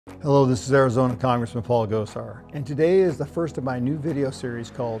Hello, this is Arizona Congressman Paul Gosar, and today is the first of my new video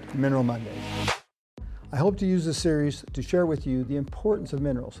series called Mineral Mondays. I hope to use this series to share with you the importance of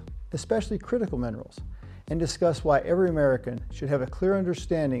minerals, especially critical minerals, and discuss why every American should have a clear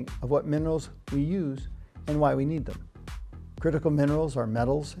understanding of what minerals we use and why we need them. Critical minerals are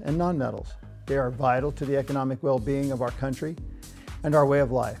metals and non-metals. They are vital to the economic well-being of our country and our way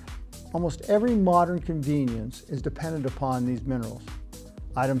of life. Almost every modern convenience is dependent upon these minerals.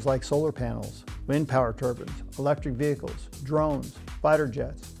 Items like solar panels, wind power turbines, electric vehicles, drones, fighter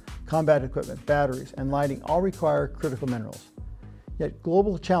jets, combat equipment, batteries, and lighting all require critical minerals. Yet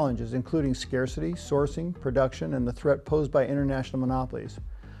global challenges, including scarcity, sourcing, production, and the threat posed by international monopolies,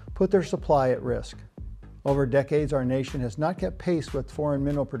 put their supply at risk. Over decades, our nation has not kept pace with foreign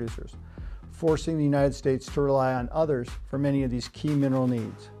mineral producers, forcing the United States to rely on others for many of these key mineral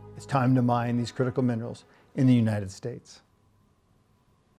needs. It's time to mine these critical minerals in the United States.